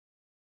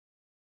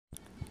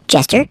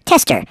Jester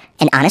Tester,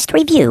 an honest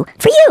review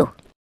for you.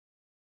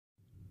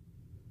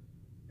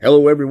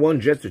 Hello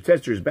everyone, Jester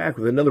Tester is back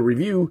with another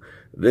review.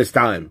 This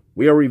time,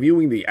 we are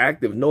reviewing the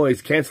active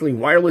noise canceling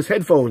wireless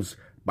headphones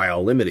by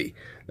Allimity.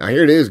 Now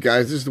here it is,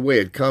 guys. This is the way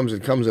it comes.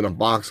 It comes in a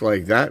box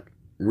like that.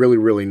 Really,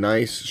 really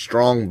nice,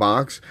 strong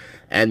box.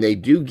 And they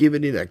do give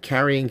it in a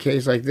carrying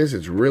case like this.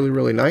 It's really,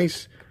 really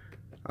nice.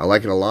 I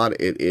like it a lot.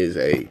 It is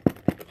a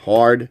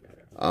hard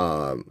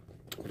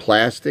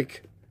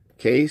plastic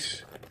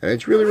case. And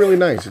it's really, really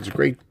nice. It's a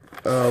great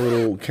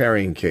little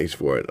carrying case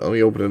for it. Let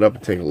me open it up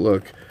and take a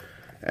look.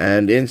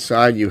 And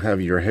inside you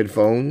have your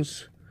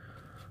headphones.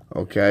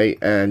 Okay,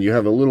 and you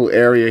have a little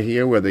area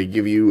here where they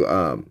give you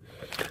a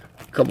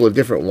couple of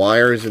different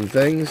wires and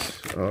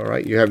things. All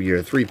right, you have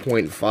your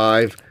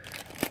 3.5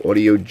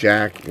 audio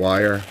jack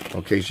wire.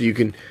 Okay, so you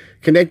can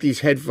connect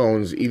these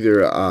headphones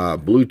either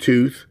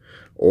Bluetooth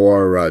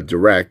or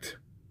direct.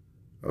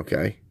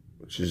 Okay,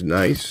 which is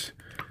nice.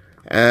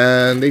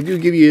 And they do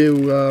give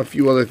you a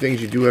few other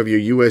things. You do have your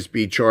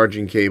USB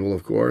charging cable,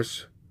 of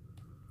course.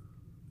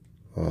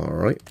 All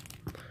right.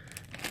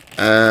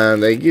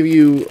 And they give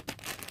you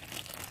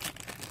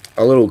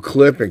a little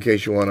clip in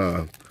case you want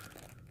to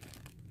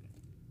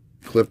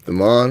clip them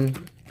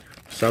on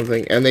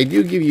something. And they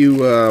do give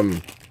you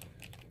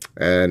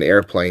an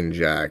airplane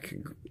jack,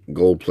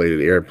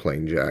 gold-plated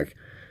airplane jack.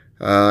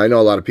 I know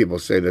a lot of people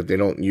say that they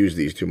don't use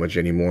these too much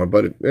anymore,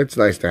 but it's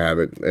nice to have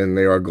it. And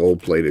they are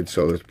gold-plated,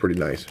 so it's pretty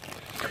nice.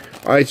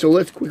 All right, so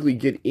let's quickly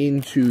get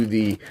into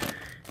the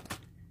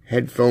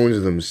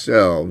headphones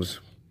themselves.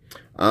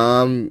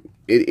 It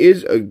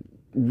is a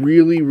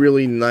really,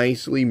 really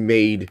nicely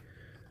made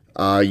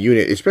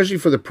unit, especially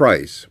for the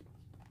price.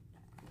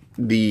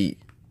 The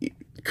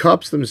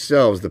cups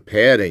themselves, the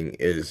padding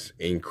is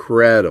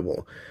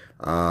incredible.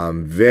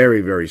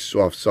 Very, very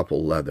soft,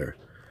 supple leather.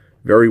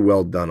 Very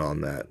well done on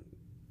that.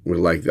 We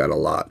like that a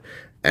lot.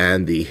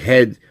 And the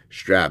head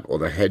strap or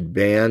the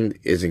headband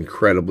is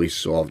incredibly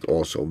soft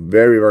also.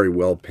 Very, very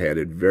well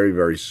padded. Very,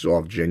 very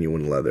soft,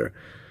 genuine leather.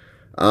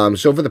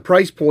 So for the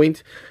price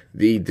point,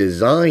 the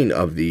design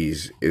of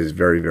these is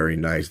very, very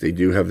nice. They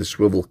do have the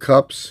swivel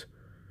cups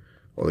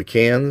or the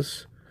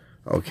cans.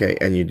 Okay,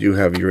 and you do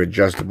have your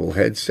adjustable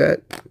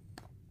headset.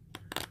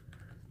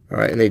 All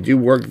right, and they do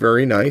work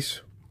very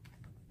nice.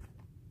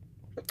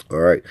 All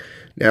right,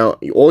 now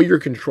all your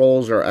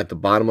controls are at the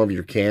bottom of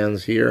your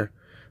cans here.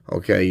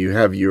 Okay, you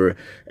have your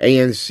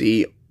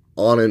ANC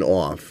on and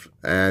off.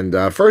 And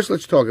first,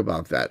 let's talk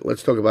about that.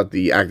 Let's talk about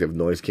the active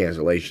noise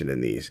cancellation in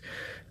these.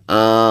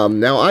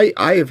 Now,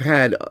 I have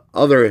had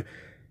other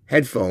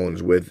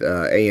headphones with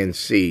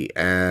ANC,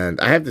 and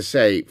I have to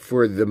say,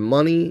 for the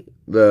money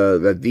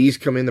that these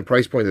come in, the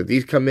price point that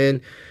these come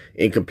in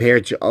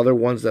compared to other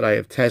ones that I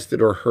have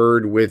tested or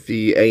heard with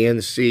the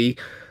ANC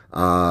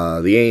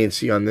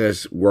on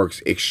this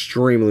works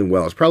extremely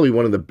well. It's probably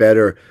one of the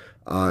better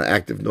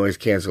active noise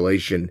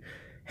cancellation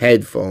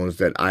headphones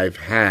that I've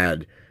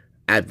had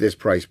at this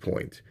price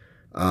point.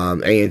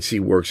 ANC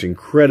works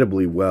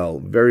incredibly well.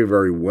 Very,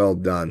 very well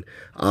done.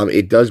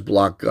 It does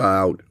block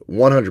out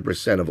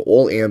 100% of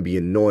all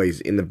ambient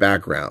noise in the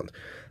background.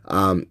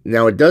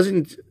 Now, it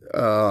doesn't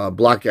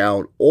block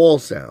out all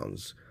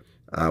sounds,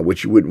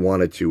 which you wouldn't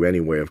want it to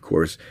anyway, of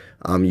course.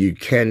 You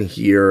can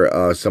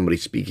hear somebody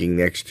speaking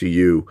next to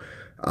you,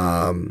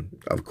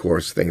 of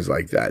course, things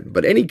like that.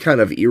 But any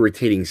kind of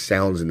irritating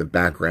sounds in the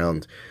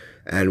background.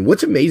 And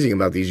what's amazing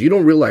about these, you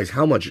don't realize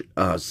how much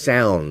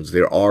sounds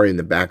there are in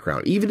the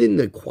background. Even in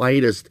the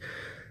quietest,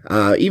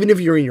 even if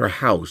you're in your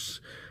house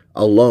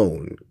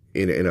alone,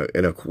 in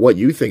a what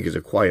you think is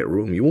a quiet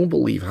room, you won't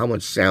believe how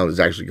much sound is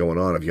actually going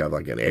on if you have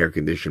like an air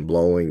condition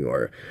blowing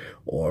or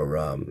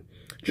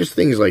just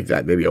things like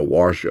that. Maybe a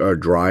washer or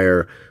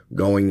dryer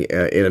going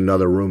in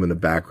another room in the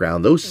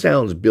background. Those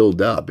sounds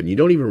build up, and you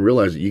don't even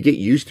realize it. You get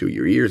used to it.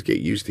 Your ears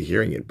get used to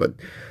hearing it. But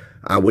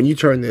when you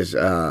turn this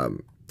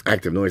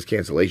active noise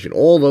cancellation,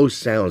 all those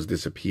sounds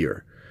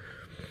disappear,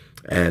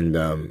 and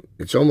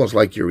it's almost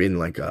like you're in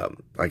like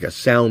a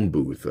sound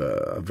booth,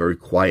 a very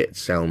quiet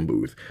sound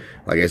booth.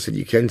 Like I said,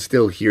 you can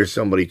still hear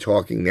somebody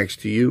talking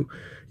next to you.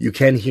 You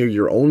can hear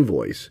your own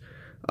voice,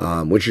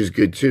 which is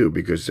good too,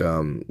 because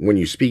when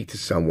you speak to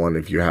someone,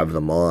 if you have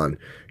them on,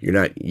 you're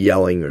not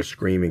yelling or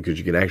screaming because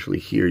you can actually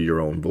hear your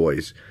own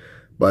voice.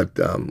 But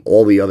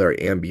all the other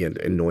ambient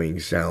annoying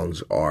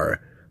sounds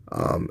are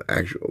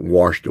actually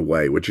washed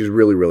away, which is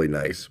really, really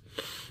nice.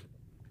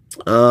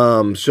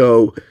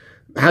 So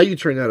how you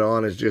turn that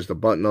on is just a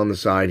button on the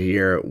side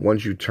here.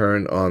 Once you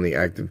turn on the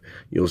active,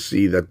 you'll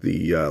see that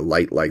the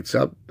light lights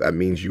up. That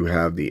means you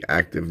have the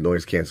active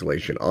noise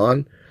cancellation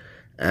on,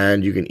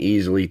 and you can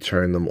easily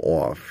turn them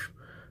off.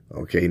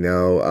 Okay,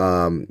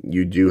 now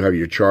you do have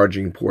your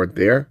charging port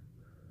there.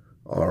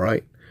 All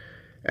right,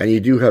 and you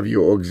do have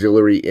your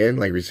auxiliary in.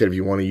 Like we said, if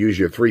you want to use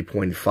your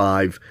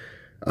 3.5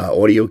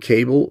 audio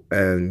cable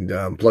and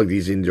plug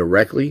these in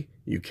directly,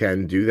 you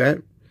can do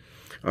that.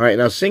 All right,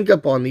 now sync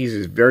up on these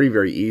is very,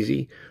 very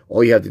easy.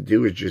 All you have to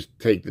do is just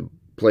take the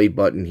play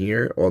button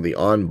here, or the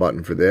on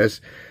button for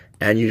this,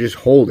 and you just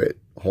hold it.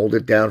 hold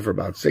it down for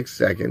about 6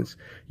 seconds.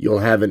 You'll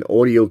have an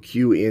audio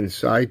cue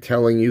inside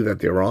telling you that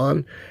they're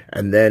on.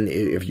 And then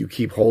if you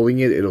keep holding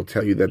it, it'll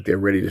tell you that they're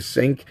ready to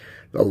sync.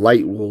 The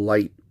light will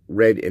light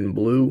red and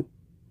blue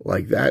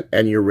like that,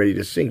 and you're ready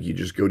to sync. You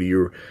just go to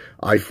your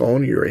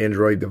iPhone, your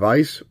Android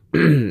device,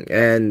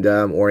 and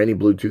or any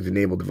Bluetooth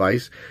enabled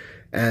device,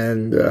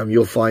 and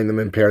you'll find them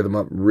and pair them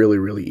up really,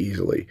 really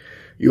easily.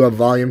 You have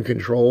volume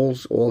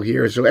controls all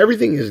here, so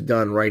everything is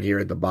done right here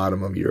at the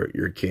bottom of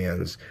your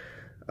cans.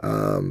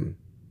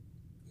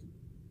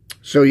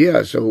 So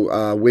yeah,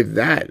 with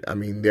that, I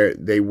mean,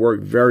 they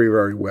work very,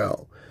 very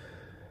well.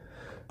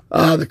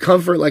 The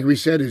comfort, like we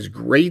said, is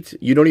great.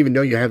 You don't even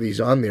know you have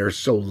these on there. It's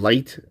so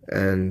light,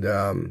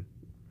 and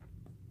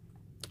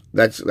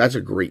that's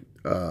a great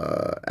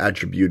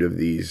attribute of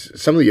these.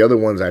 Some of the other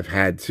ones I've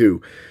had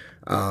too.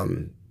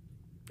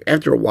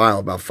 After a while,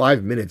 about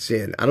 5 minutes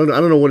in, I don't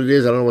know what it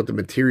is. I don't know what the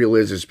material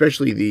is,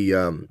 especially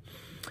the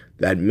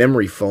that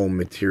memory foam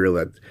material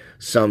that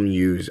some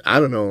use. I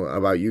don't know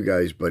about you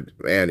guys, but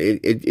man,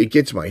 it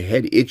gets my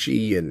head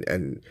itchy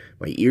and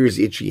my ears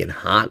itchy and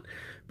hot.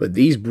 But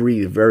these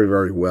breathe very,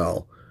 very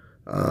well.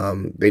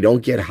 They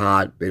don't get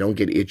hot. They don't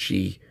get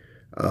itchy.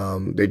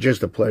 They're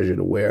just a pleasure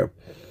to wear.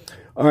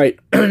 All right,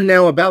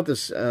 now about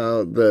this,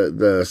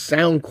 the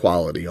sound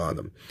quality on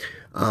them.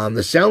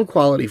 The sound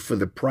quality for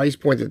the price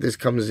point that this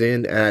comes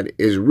in at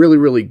is really,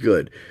 really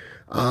good.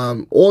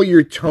 All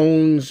your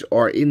tones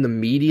are in the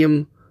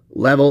medium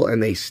level,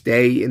 and they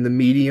stay in the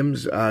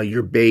mediums.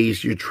 Your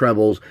bass, your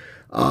trebles,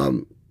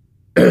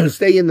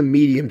 stay in the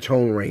medium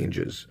tone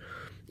ranges.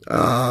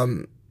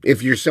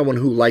 If you're someone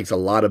who likes a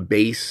lot of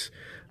bass,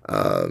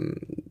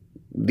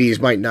 these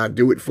might not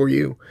do it for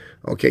you,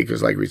 okay?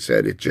 Because like we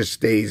said, it just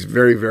stays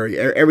very, very,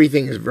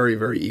 everything is very,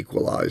 very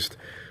equalized.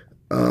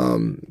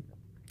 On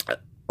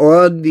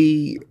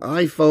the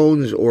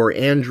iPhones or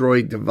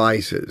Android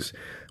devices,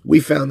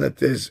 we found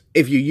that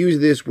if you use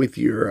this with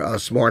your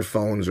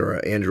smartphones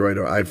or Android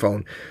or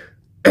iPhone,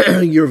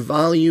 your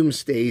volume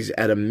stays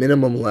at a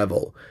minimum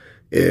level.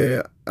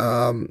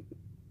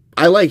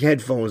 I like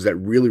headphones that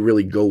really,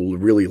 really go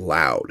really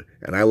loud,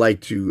 and I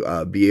like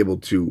to be able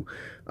to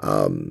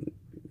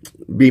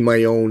be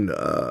my own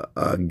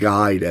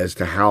guide as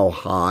to how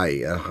high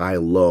and how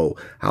low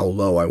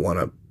I want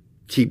to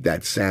keep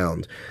that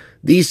sound.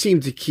 These seem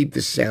to keep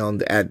the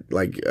sound at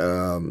like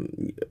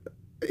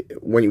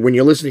when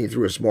you're listening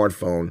through a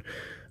smartphone,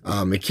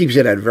 it keeps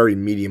it at a very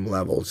medium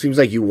level. It seems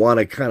like you want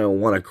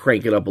to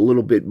crank it up a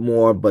little bit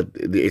more, but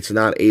it's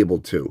not able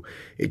to.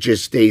 It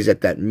just stays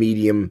at that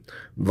medium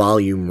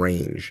volume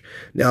range.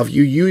 Now, if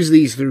you use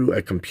these through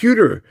a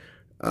computer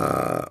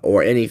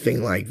or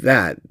anything like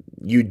that,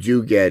 you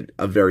do get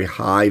a very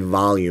high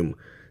volume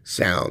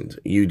sound.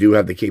 You do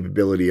have the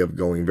capability of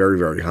going very,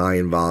 very high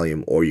in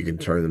volume, or you can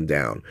turn them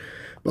down.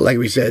 But like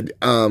we said,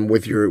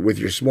 with your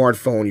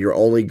smartphone, you're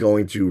only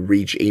going to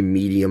reach a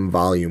medium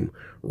volume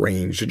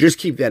range. So just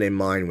keep that in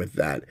mind with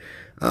that.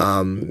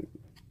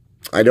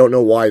 I don't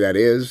know why that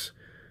is,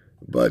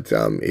 but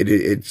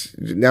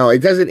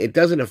it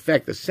doesn't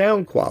affect the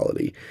sound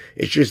quality.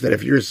 It's just that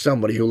if you're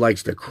somebody who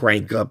likes to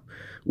crank up,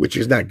 which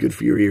is not good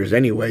for your ears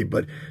anyway,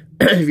 but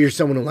if you're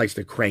someone who likes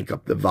to crank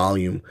up the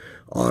volume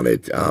on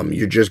it,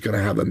 you're just going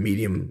to have a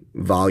medium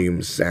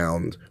volume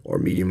sound or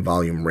medium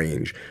volume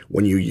range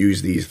when you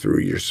use these through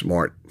your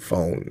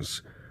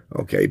smartphones,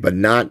 okay? But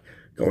not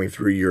going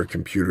through your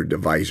computer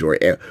device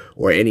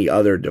or any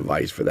other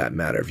device for that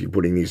matter. If you're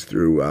putting these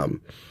through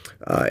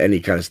any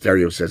kind of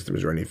stereo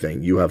systems or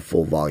anything, you have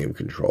full volume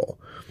control.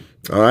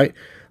 All right.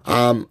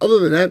 Other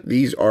than that,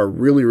 these are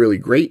really, really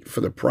great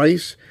for the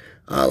price.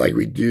 Like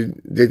we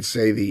did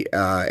say, the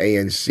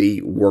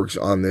ANC works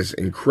on this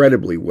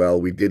incredibly well.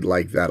 We did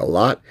like that a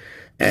lot.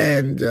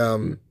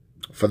 And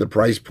for the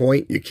price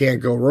point, you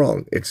can't go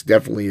wrong. It's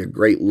definitely a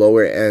great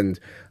lower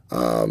end,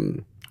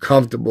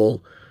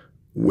 comfortable,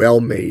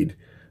 well-made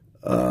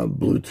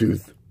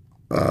Bluetooth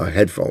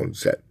headphone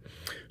set.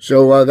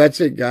 So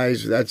that's it,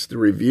 guys. That's the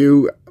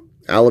review.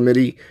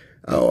 Allimity,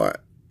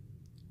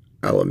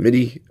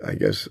 Allimity, I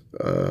guess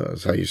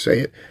is how you say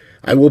it.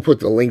 I will put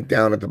the link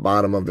down at the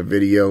bottom of the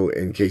video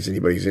in case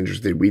anybody's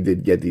interested. We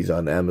did get these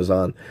on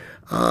Amazon.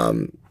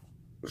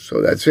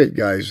 So that's it,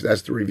 guys.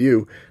 That's the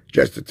review.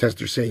 Just a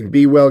tester saying,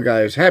 be well,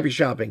 guys. Happy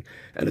shopping.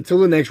 And until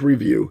the next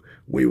review,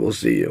 we will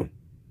see you.